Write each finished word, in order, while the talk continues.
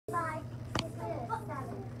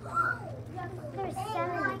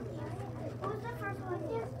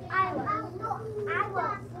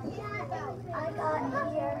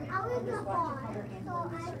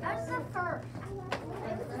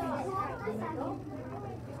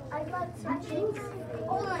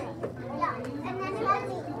Yeah, and then it was,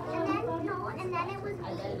 and then it was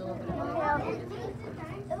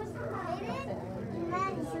faded,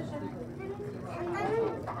 and then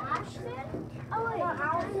bashed it. Oh wait,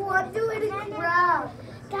 I'm doing it grab.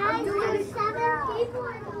 Guys, there's 7 people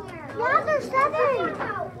in here. Yeah, there's 7.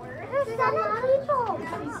 There's 7 people.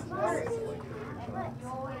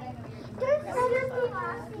 There's 7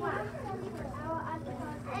 people.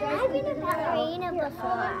 I've been in Arena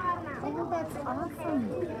before. Oh, that's awesome.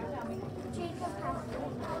 Jacob has to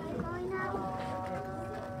going now.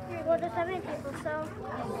 Here, well, there's 7 people, so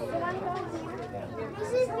the one going here.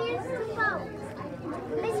 Mrs. Vince Defoe.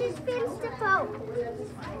 Mrs. Vince Defoe.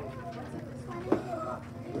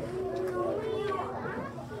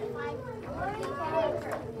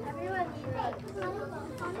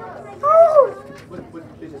 Oh! What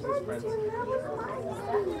business is friends?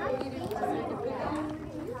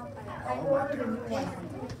 Oh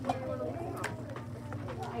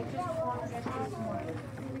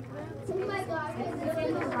my God.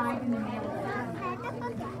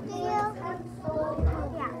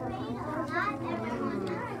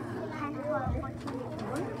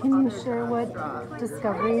 Can you share what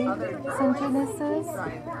Discovery Center this is?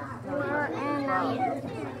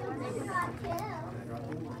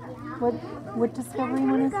 What Discovery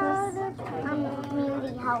one is this?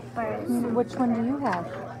 Community helpers. Which one do you have?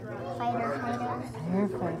 Fighters.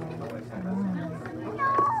 Firefighter.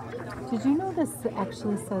 Did you know this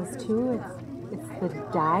actually says too? It's the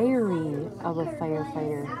diary of a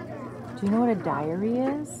firefighter. Do you know what a diary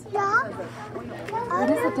is? Yeah. What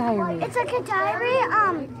is a diary? It's like a diary.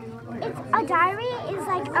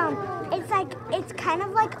 It's kind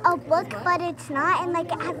of like a book, but it's not, and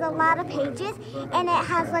like it has a lot of pages, and it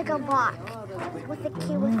has like a lock with a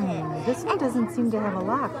key with it. This one doesn't seem to have a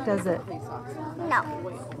lock, does it? No.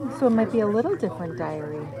 So it might be a little different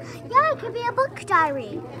diary. Yeah, it could be a book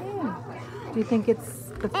diary. Do you think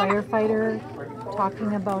it's the firefighter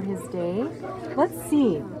talking about his day? Let's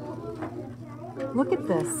see. Look at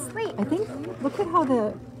this. Wait. I think, look at how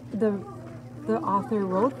the author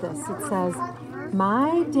wrote this. It says,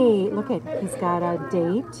 my day, look at, he's got a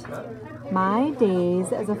date. My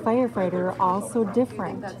days as a firefighter are also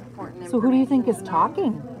different. So who do you think is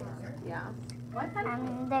talking?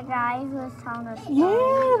 The guy who was telling us.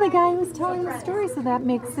 Yeah, the guy who's telling the story. So that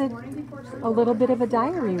makes it a little bit of a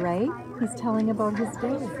diary, right? He's telling about his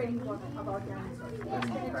day.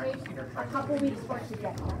 A couple weeks for it to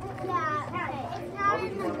get there. Yeah, it's not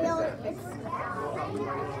in the building.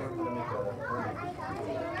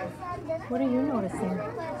 What are you noticing?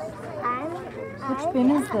 Which Which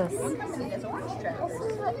bin is this? This is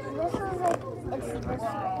like, it's this.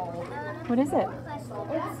 What is it?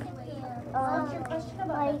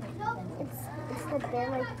 It's the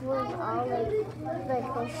bin like doing all like they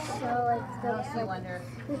show like the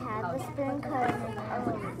we had the spoon cut. I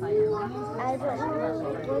don't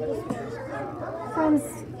know where the spoon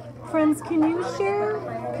is. Friends, can you share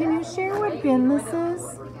what bin this is?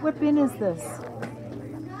 What bin is this?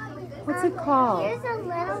 What's it called? Here's a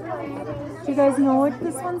little one. Do you guys know what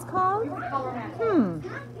this one's called?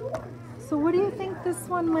 So what do you think this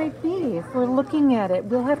one might be? If we're looking at it,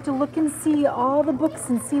 we'll have to look and see all the books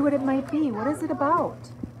and see what it might be. What is it about?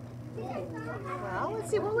 Well, let's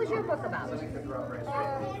see. What was your book about?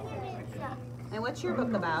 And what's your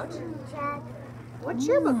book about? What's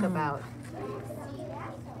your book about?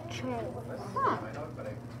 Huh.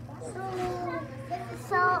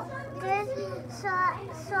 So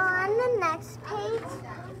on the next page,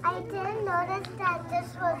 I didn't notice that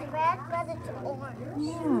this was red, but it's orange.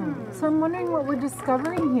 Yeah. So I'm wondering what we're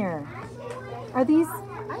discovering here. Are these?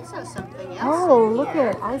 I saw something else. Oh, in look here.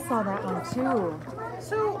 it! I saw that one too.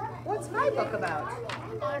 So, what's my book about?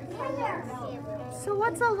 So,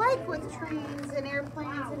 what's alike with trains and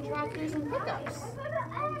airplanes and tractors and pickups?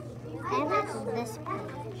 And that's this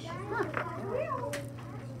page.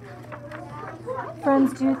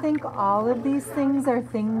 Friends, do you think all of these things are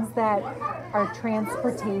things that are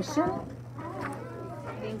transportation?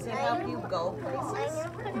 Things that help you go places.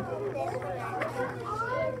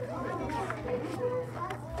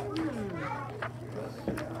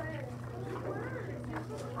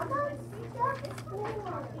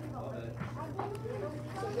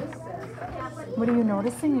 What are you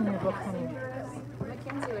noticing in your book, honey?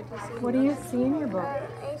 What do you see in your book?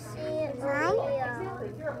 I see a wheel.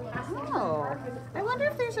 Oh, I wonder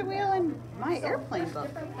if there's a wheel in my airplane book.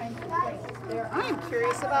 I'm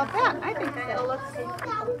curious about that. I think that'll look.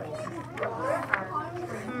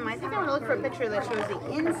 I think I want to look for a picture that shows the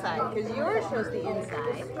inside, because yours shows the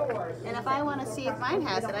inside. And if I want to see if mine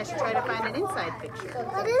has it, I should try to find an inside picture.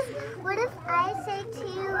 What if I say to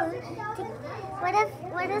you,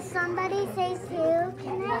 what if somebody says to you,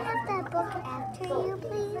 can I have that book after you,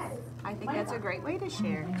 please? I think that's a great way to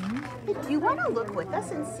share. But do you want to look with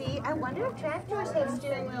us and see? I wonder if tractors have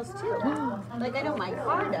steering wheels too. Like I know my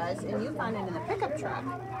car does, and you found it in the pickup truck.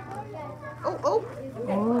 Oh, oh.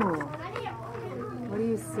 Oh. What do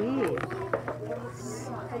you see?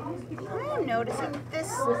 I am noticing this.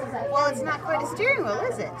 Well, it's not quite a steering wheel,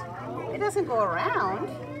 is it? It doesn't go around.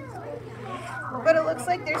 But it looks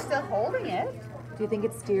like they're still holding it. Do you think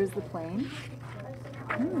it steers the plane?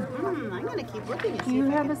 I'm going to keep looking and Do see you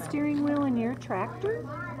if I have can a steering wheel in your tractor?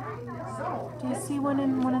 Do you see one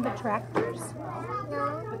in one of the tractors?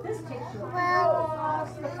 No. Well,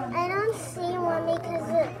 I don't see one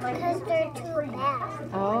because they're too bad.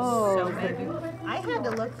 Oh. So maybe I had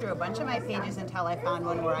to look through a bunch of my pages until I found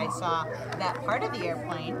one where I saw that part of the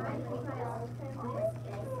airplane.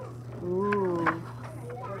 Ooh.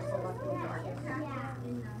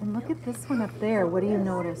 And look at this one up there. What do you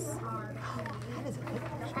notice? That is a good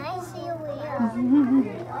picture. I see a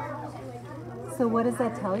wheel. So what does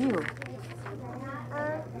that tell you?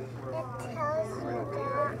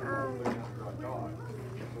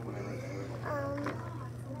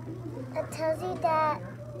 It tells you that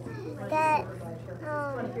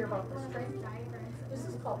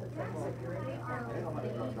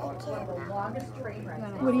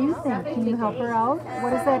What do you think? Can you help her out?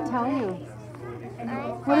 What does that tell you?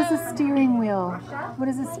 What is a steering wheel? What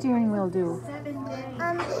does a steering wheel do?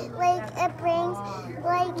 like it brings,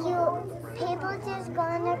 like people just go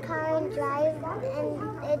in their car and drive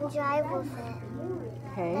with it.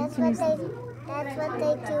 Okay. That's Can what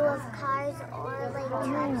they do with cars or like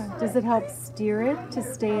trucks. Does it help steer it to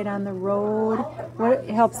stay it on the road? What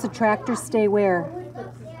helps the tractor stay where? With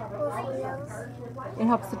wheels. It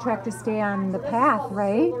helps the tractor stay on the path,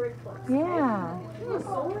 right? Yeah.